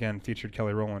Dilemma, which again featured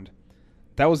Kelly Rowland.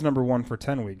 That was number 1 for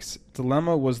 10 weeks.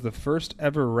 Dilemma was the first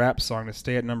ever rap song to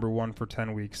stay at number 1 for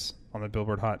 10 weeks on the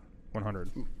Billboard Hot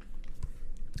 100.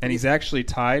 And he's actually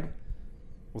tied,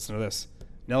 listen to this,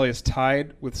 Nelly is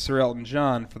tied with Sir Elton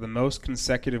John for the most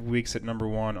consecutive weeks at number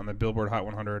 1 on the Billboard Hot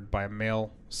 100 by a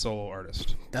male solo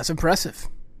artist. That's impressive.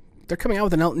 They're coming out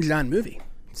with an Elton John movie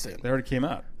soon. They already came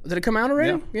out. Did it come out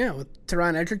already? Yeah, with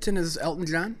Taron Egerton as Elton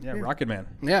John. Yeah, Rocket Man.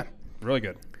 Yeah. Really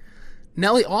good.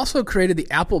 Nelly also created the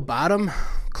Apple Bottom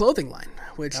clothing line,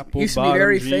 which used to be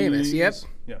very famous. Yep.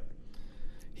 Yeah.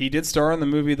 He did star in the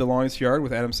movie The Longest Yard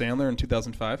with Adam Sandler in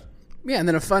 2005. Yeah, and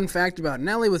then a fun fact about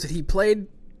Nelly was that he played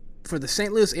for the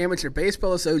St. Louis Amateur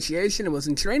Baseball Association and was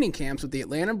in training camps with the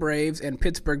Atlanta Braves and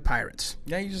Pittsburgh Pirates.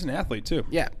 Yeah, he's just an athlete, too.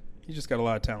 Yeah. He's just got a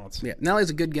lot of talents. Yeah, Nelly's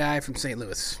a good guy from St.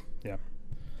 Louis. Yeah.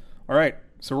 All right,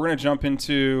 so we're going to jump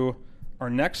into our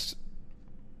next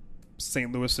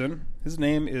St. Louisan. His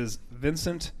name is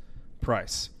Vincent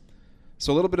Price.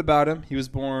 So a little bit about him. He was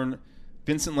born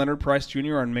Vincent Leonard Price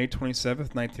Jr. on May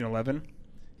 27th, 1911.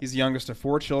 He's the youngest of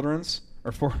four children.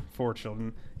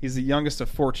 He's the youngest of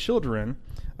 4 children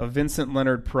of Vincent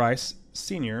Leonard Price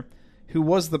Sr., who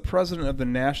was the president of the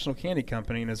National Candy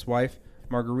Company, and his wife,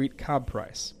 Marguerite Cobb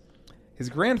Price. His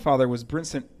grandfather was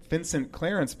Vincent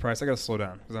Clarence Price. I got to slow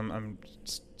down because I'm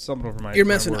stumbling over my You're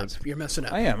messing words. up. You're messing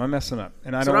up. I am. I'm messing up,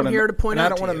 and That's what I'm here to point out. I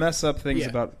don't to want to you. mess up things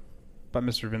about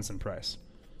Mr. Vincent Price.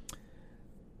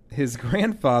 His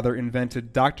grandfather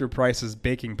invented Dr. Price's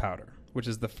baking powder, which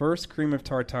is the first cream of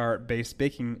tartar-based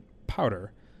baking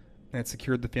powder, and it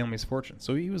secured the family's fortune.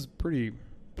 So he was pretty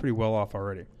well off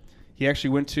already. He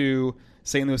actually went to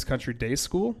St. Louis Country Day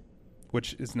School,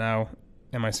 which is now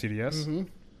MICDS,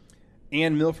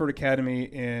 and Milford Academy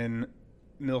in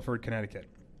Milford, Connecticut.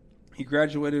 He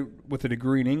graduated with a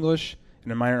degree in English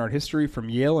and a minor in art history from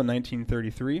Yale in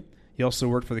 1933. He also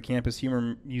worked for the campus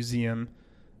humor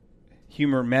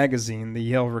magazine, the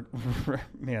Yale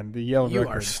You Record.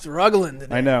 are struggling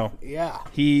today. I know. Yeah.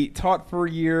 He taught for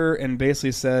a year and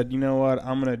basically said, you know what,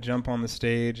 I'm going to jump on the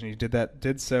stage, and he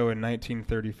did so in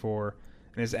 1934.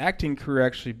 And his acting career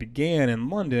actually began in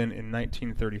London in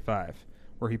 1935,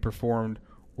 where he performed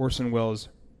Orson Welles'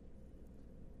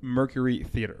 Mercury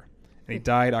Theater. And he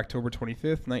died October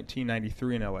 25th,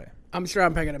 1993 in L.A. I'm sure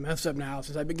I'm going to mess up now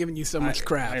since I've been giving you so much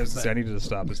crap. I needed to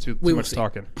stop. It's too will much see.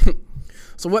 talking.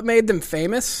 So what made him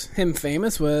famous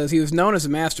was he was known as a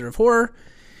master of horror.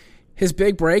 His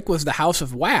big break was The House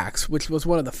of Wax, which was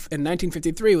in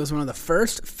 1953, was one of the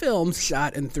first films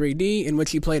shot in 3D in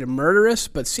which he played a murderous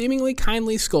but seemingly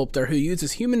kindly sculptor who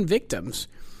uses human victims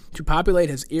to populate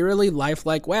his eerily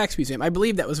lifelike wax museum. I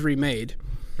believe that was remade.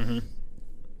 Mm-hmm.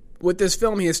 With this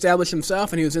film, he established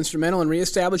himself, and he was instrumental in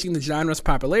reestablishing the genre's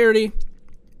popularity,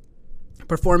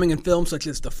 performing in films such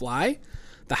as The Fly,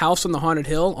 The House on the Haunted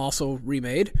Hill, also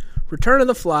remade, Return of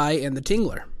the Fly, and The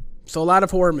Tingler. So a lot of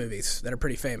horror movies that are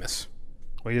pretty famous.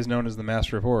 Well, he is known as the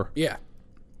master of horror. Yeah.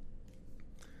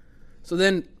 So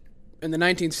then, in the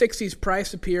 1960s,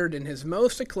 Price appeared in his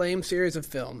most acclaimed series of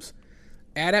films,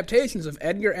 adaptations of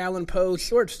Edgar Allan Poe's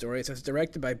short stories as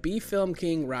directed by B-film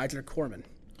king Roger Corman.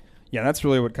 Yeah, that's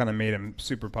really what kind of made him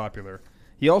super popular.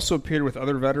 He also appeared with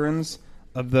other veterans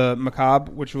of the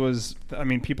macabre, which was,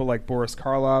 people like Boris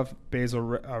Karloff, Basil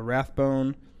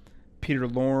Rathbone, Peter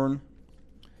Lorre.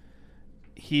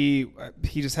 He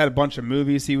just had a bunch of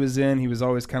movies he was in. He was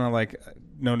always kind of like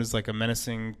known as like a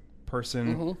menacing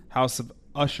person. Mm-hmm. House of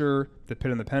Usher, The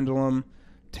Pit and the Pendulum,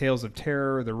 Tales of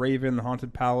Terror, The Raven, The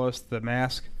Haunted Palace, The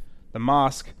Mask, The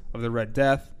Mosque of the Red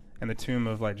Death, and The Tomb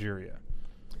of Ligeia.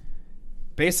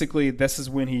 Basically, this is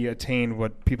when he attained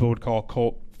what people would call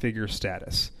cult figure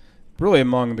status, really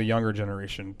among the younger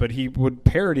generation. But he would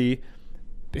parody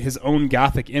his own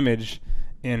gothic image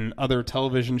in other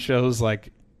television shows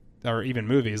or even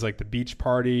movies like The Beach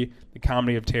Party, The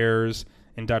Comedy of Terrors,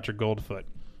 and Dr. Goldfoot.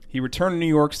 He returned to New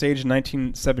York stage in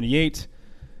 1978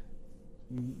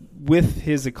 with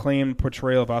his acclaimed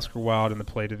portrayal of Oscar Wilde in the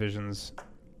play Diversions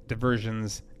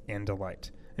and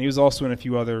Delight. And he was also in a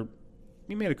few other...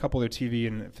 He made a couple other TV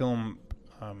and film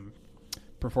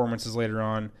performances later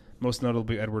on, most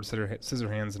notably Edward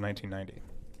Scissorhands in 1990.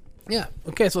 Yeah.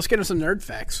 Okay, so let's get into some nerd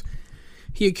facts.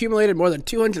 He accumulated more than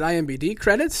 200 IMDb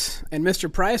credits, and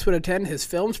Mr. Price would attend his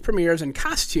film's premieres in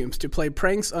costumes to play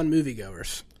pranks on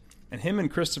moviegoers. And him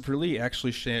and Christopher Lee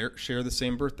actually share the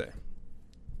same birthday.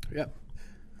 Yep.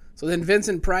 So then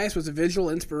Vincent Price was a visual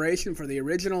inspiration for the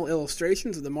original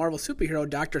illustrations of the Marvel superhero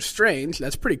Doctor Strange.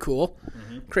 That's pretty cool.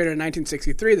 Created in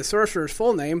 1963, the Sorcerer's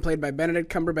full name, played by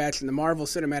Benedict Cumberbatch in the Marvel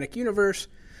Cinematic Universe,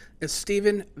 is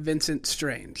Stephen Vincent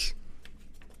Strange.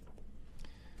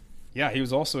 Yeah, he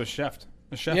was also a chef.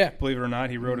 Yeah. Believe it or not.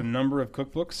 He wrote a number of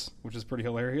cookbooks, which is pretty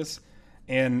hilarious.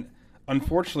 And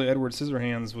unfortunately, Edward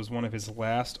Scissorhands was one of his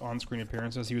last on-screen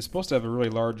appearances. He was supposed to have a really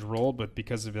large role, but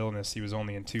because of illness, he was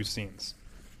only in 2 scenes.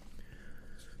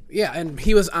 Yeah, and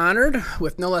he was honored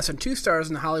with no less than 2 stars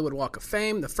in the Hollywood Walk of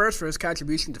Fame, the first for his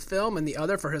contribution to film and the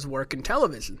other for his work in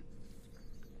television.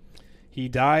 He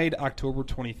died October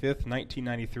 25th,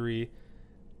 1993.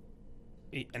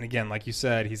 And again, like you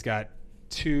said, he's got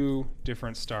 2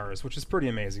 different stars, which is pretty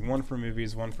amazing. One for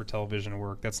movies, one for television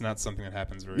work. That's not something that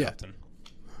happens very often.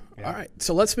 Yeah. All right,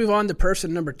 so let's move on to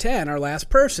person number 10. Our last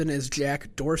person is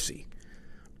Jack Dorsey.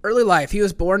 Early life, he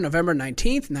was born November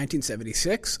 19th,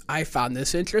 1976. I found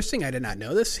this interesting. I did not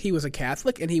know this. He was a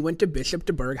Catholic, and he went to Bishop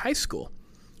DuBourg High School.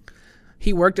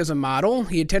 He worked as a model.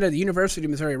 He attended the University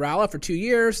of Missouri-Rolla for 2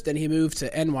 years. Then he moved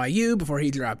to NYU before he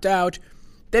dropped out.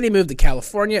 Then he moved to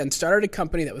California and started a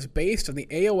company that was based on the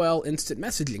AOL instant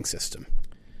messaging system.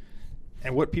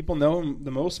 And what people know him the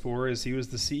most for is he was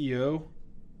the CEO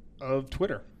of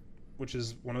Twitter, which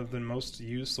is one of the most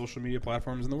used social media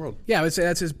platforms in the world. Yeah, I would say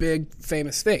that's his big,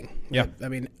 famous thing. Yeah. I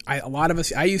mean, a lot of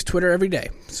us, I use Twitter every day.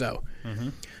 So,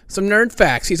 Some nerd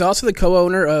facts. He's also the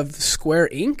co-owner of Square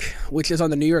Inc., which is on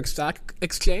the New York Stock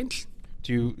Exchange. Have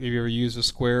you ever used a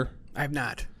Square? I have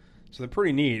not. So they're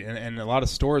pretty neat, and a lot of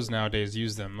stores nowadays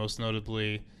use them, most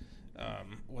notably,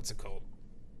 what's it called?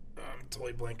 I'm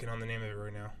totally blanking on the name of it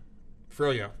right now.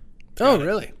 Froyo.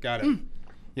 Really? Got it.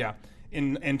 Yeah.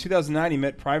 In 2009, he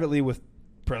met privately with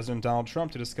President Donald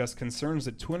Trump to discuss concerns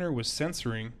that Twitter was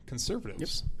censoring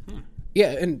conservatives.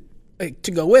 Yeah, and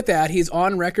to go with that, he's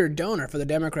on-record donor for the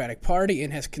Democratic Party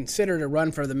and has considered a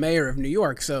run for the mayor of New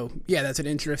York. So, yeah, that's an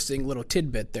interesting little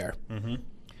tidbit there.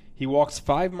 He walks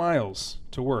 5 miles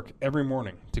to work every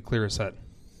morning to clear his head.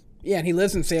 Yeah, and he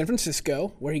lives in San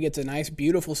Francisco, where he gets a nice,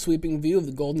 beautiful, sweeping view of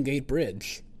the Golden Gate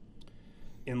Bridge.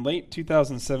 In late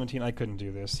 2017, I couldn't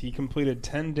do this. He completed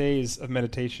 10 days of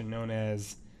meditation known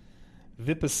as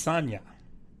Vipassana.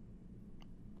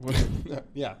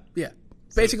 Yeah. Yeah.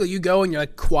 Basically, you go and you're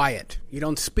like quiet. You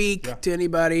don't speak to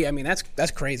anybody. I mean,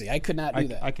 that's crazy. I could not do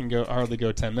that. I can hardly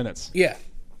go 10 minutes. Yeah.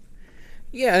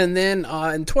 Yeah, and then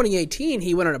in 2018,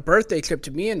 he went on a birthday trip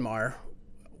to Myanmar,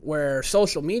 where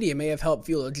social media may have helped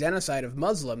fuel a genocide of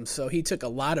Muslims, so he took a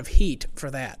lot of heat for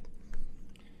that.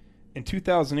 In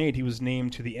 2008, he was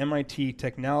named to the MIT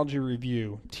Technology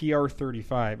Review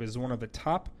TR35 as one of the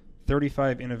top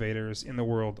 35 innovators in the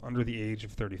world under the age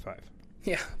of 35.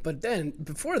 Yeah, but then,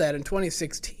 before that, in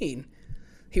 2016,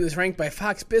 he was ranked by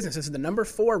Fox Business as the number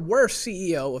 4 worst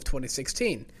CEO of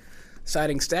 2016,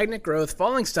 citing stagnant growth,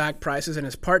 falling stock prices, and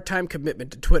his part-time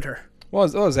commitment to Twitter. Well,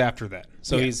 it was after that.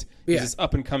 So he's this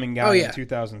up-and-coming guy in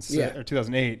 2006, or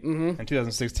 2008, and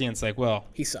 2016, it's like, well,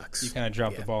 he sucks. You kind of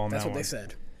dropped the ball on that one. That's what they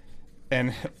said.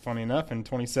 And funny enough, in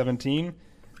 2017,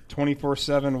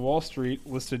 24/7 Wall Street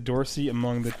listed Dorsey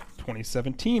among the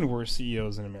 2017 worst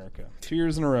CEOs in America. 2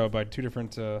 years in a row by 2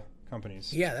 different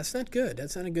companies. Yeah, that's not good.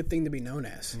 That's not a good thing to be known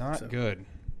as. Not good.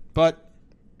 But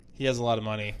he has a lot of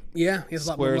money. Yeah, he has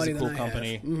a lot more money than I have. Square's a cool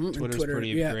company. Twitter's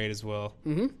pretty great as well.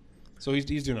 So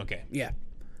he's doing okay. Yeah.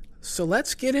 So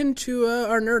let's get into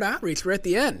our nerd outreach. We're at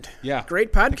the end. Yeah.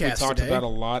 Great podcast we talked today. about a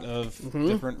lot of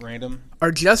different random...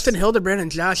 Are Justin Hildebrand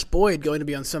and Josh Boyd going to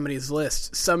be on somebody's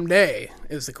list someday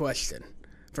is the question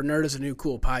for Nerd is a New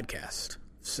Cool podcast.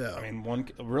 So I mean,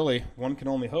 one can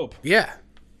only hope. Yeah,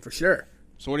 for sure.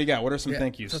 So what do you got? What are some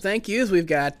thank yous? So thank yous. We've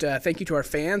got thank you to our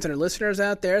fans and our listeners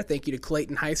out there. Thank you to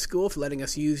Clayton High School for letting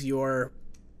us use your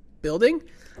building.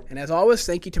 And as always,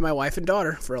 thank you to my wife and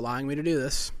daughter for allowing me to do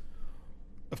this.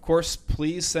 Of course,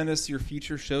 please send us your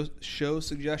future show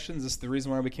suggestions. This is the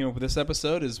reason why we came up with this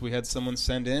episode is we had someone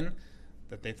send in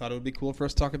that they thought it would be cool for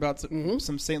us to talk about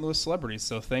some St. Louis celebrities.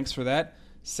 So thanks for that.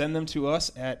 Send them to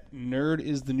us at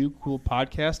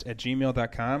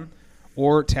nerdisthenewcoolpodcast@gmail.com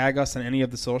or tag us on any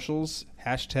of the socials,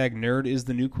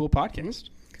 #nerdisthenewcoolpodcast.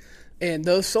 And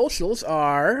those socials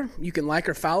are, you can like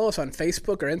or follow us on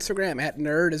Facebook or Instagram at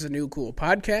Nerd is a New Cool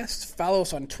Podcast. Follow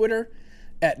us on Twitter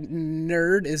at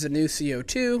Nerd is a New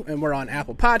CO2. And we're on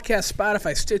Apple Podcasts,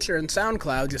 Spotify, Stitcher, and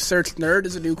SoundCloud. Just search Nerd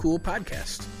is a New Cool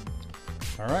Podcast.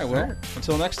 All right, well,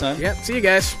 until next time. Yep, see you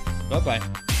guys. Bye-bye.